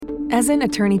Ezen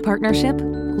Attorney Partnership,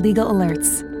 Legal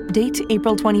Alerts. Date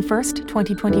April 21st,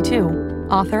 2022.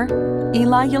 Author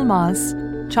Eli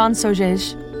Yilmaz, Chan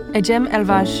Sojej, Ejem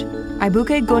Elvash,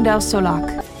 Ibuke Gondal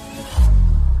Solak.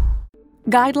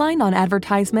 Guideline on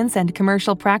Advertisements and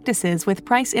Commercial Practices with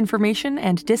Price Information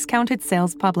and Discounted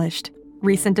Sales published.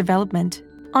 Recent development.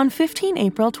 On 15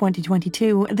 April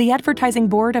 2022, the Advertising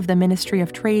Board of the Ministry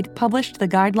of Trade published the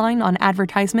Guideline on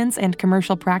Advertisements and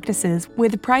Commercial Practices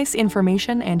with Price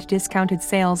Information and Discounted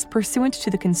Sales pursuant to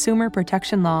the Consumer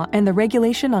Protection Law and the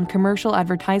Regulation on Commercial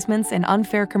Advertisements and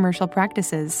Unfair Commercial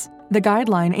Practices. The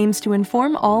guideline aims to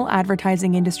inform all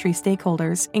advertising industry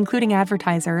stakeholders, including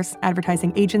advertisers,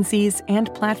 advertising agencies,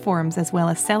 and platforms, as well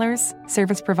as sellers,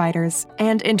 service providers,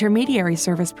 and intermediary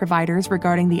service providers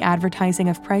regarding the advertising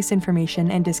of price information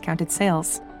and discounted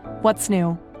sales. What's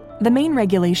new? The main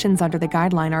regulations under the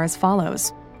guideline are as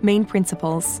follows. Main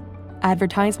principles.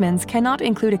 Advertisements cannot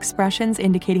include expressions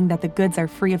indicating that the goods are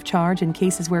free of charge in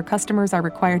cases where customers are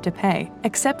required to pay,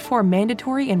 except for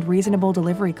mandatory and reasonable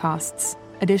delivery costs.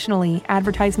 Additionally,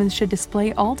 advertisements should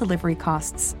display all delivery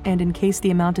costs, and in case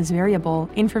the amount is variable,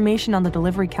 information on the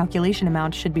delivery calculation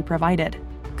amount should be provided.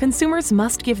 Consumers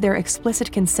must give their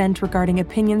explicit consent regarding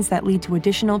opinions that lead to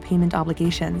additional payment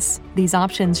obligations. These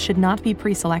options should not be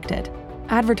pre-selected.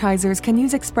 Advertisers can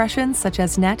use expressions such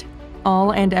as net,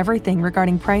 all, and everything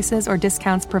regarding prices or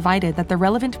discounts provided that the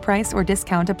relevant price or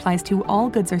discount applies to all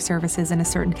goods or services in a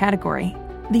certain category.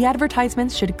 The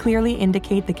advertisements should clearly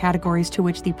indicate the categories to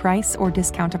which the price or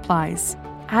discount applies.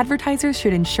 Advertisers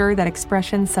should ensure that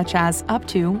expressions such as up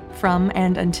to, from,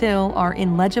 and until are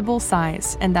in legible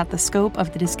size and that the scope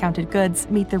of the discounted goods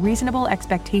meet the reasonable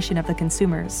expectation of the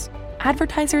consumers.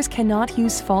 Advertisers cannot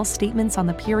use false statements on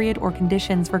the period or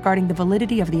conditions regarding the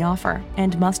validity of the offer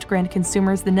and must grant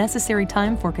consumers the necessary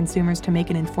time for consumers to make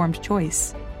an informed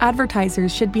choice.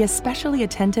 Advertisers should be especially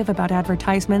attentive about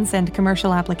advertisements and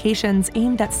commercial applications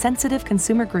aimed at sensitive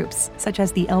consumer groups, such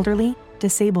as the elderly,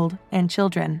 disabled, and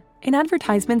children. In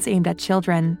advertisements aimed at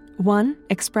children, 1.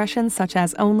 Expressions such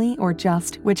as only or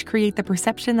just, which create the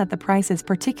perception that the price is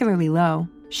particularly low,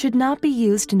 should not be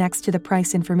used next to the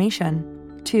price information.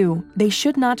 2. They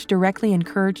should not directly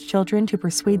encourage children to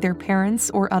persuade their parents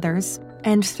or others.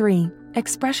 And 3.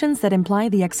 Expressions that imply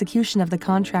the execution of the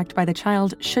contract by the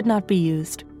child should not be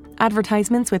used.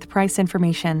 Advertisements with price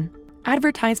information.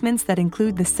 Advertisements that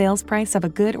include the sales price of a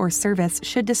good or service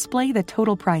should display the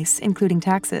total price, including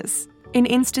taxes. In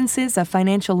instances of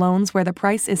financial loans where the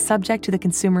price is subject to the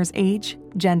consumer's age,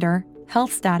 gender,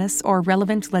 health status, or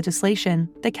relevant legislation,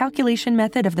 the calculation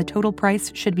method of the total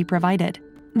price should be provided.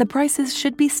 The prices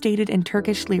should be stated in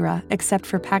Turkish lira, except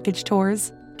for package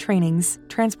tours, trainings,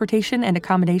 transportation, and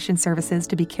accommodation services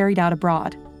to be carried out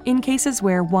abroad. In cases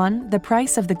where 1. The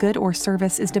price of the good or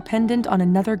service is dependent on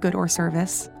another good or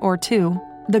service, or 2.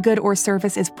 The good or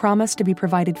service is promised to be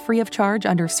provided free of charge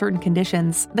under certain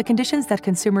conditions, the conditions that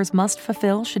consumers must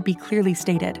fulfill should be clearly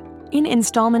stated. In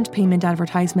installment payment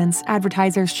advertisements,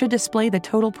 advertisers should display the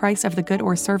total price of the good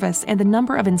or service and the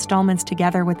number of installments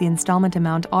together with the installment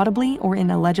amount audibly or in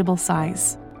a legible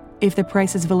size. If the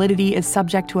price's validity is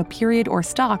subject to a period or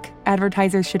stock,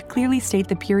 advertisers should clearly state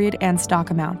the period and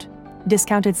stock amount.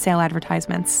 Discounted sale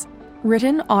advertisements.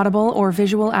 Written, audible, or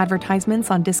visual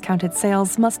advertisements on discounted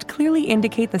sales must clearly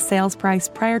indicate the sales price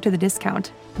prior to the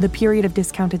discount, the period of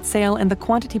discounted sale, and the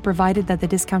quantity provided that the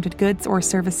discounted goods or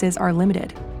services are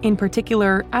limited. In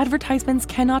particular, advertisements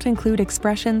cannot include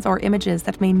expressions or images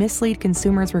that may mislead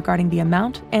consumers regarding the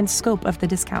amount and scope of the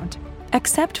discount.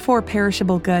 Except for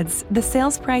perishable goods, the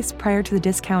sales price prior to the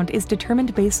discount is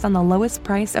determined based on the lowest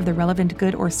price of the relevant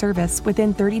good or service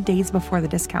within 30 days before the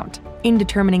discount. In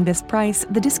determining this price,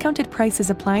 the discounted prices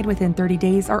applied within 30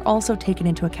 days are also taken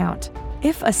into account.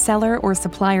 If a seller or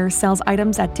supplier sells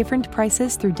items at different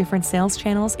prices through different sales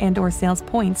channels and/or sales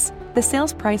points, the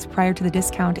sales price prior to the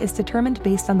discount is determined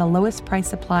based on the lowest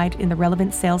price applied in the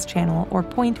relevant sales channel or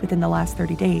point within the last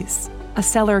 30 days. A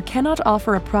seller cannot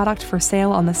offer a product for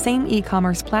sale on the same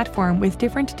e-commerce platform with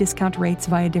different discount rates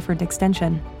via different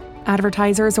extension.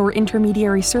 Advertisers or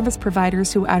intermediary service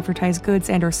providers who advertise goods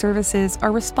and/or services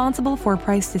are responsible for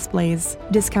price displays,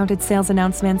 discounted sales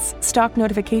announcements, stock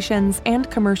notifications, and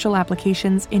commercial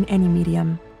applications in any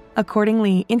medium.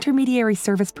 Accordingly, intermediary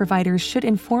service providers should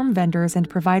inform vendors and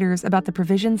providers about the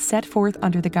provisions set forth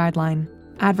under the guideline.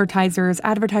 Advertisers,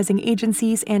 advertising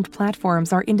agencies, and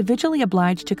platforms are individually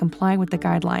obliged to comply with the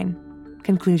guideline.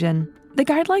 Conclusion. The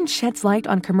guideline sheds light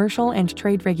on commercial and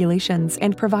trade regulations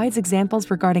and provides examples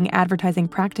regarding advertising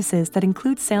practices that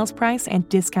include sales price and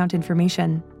discount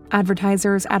information.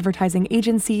 Advertisers, advertising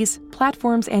agencies,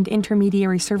 platforms, and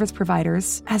intermediary service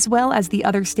providers, as well as the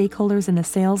other stakeholders in the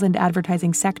sales and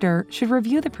advertising sector, should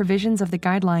review the provisions of the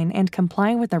guideline and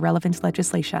comply with the relevant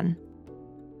legislation.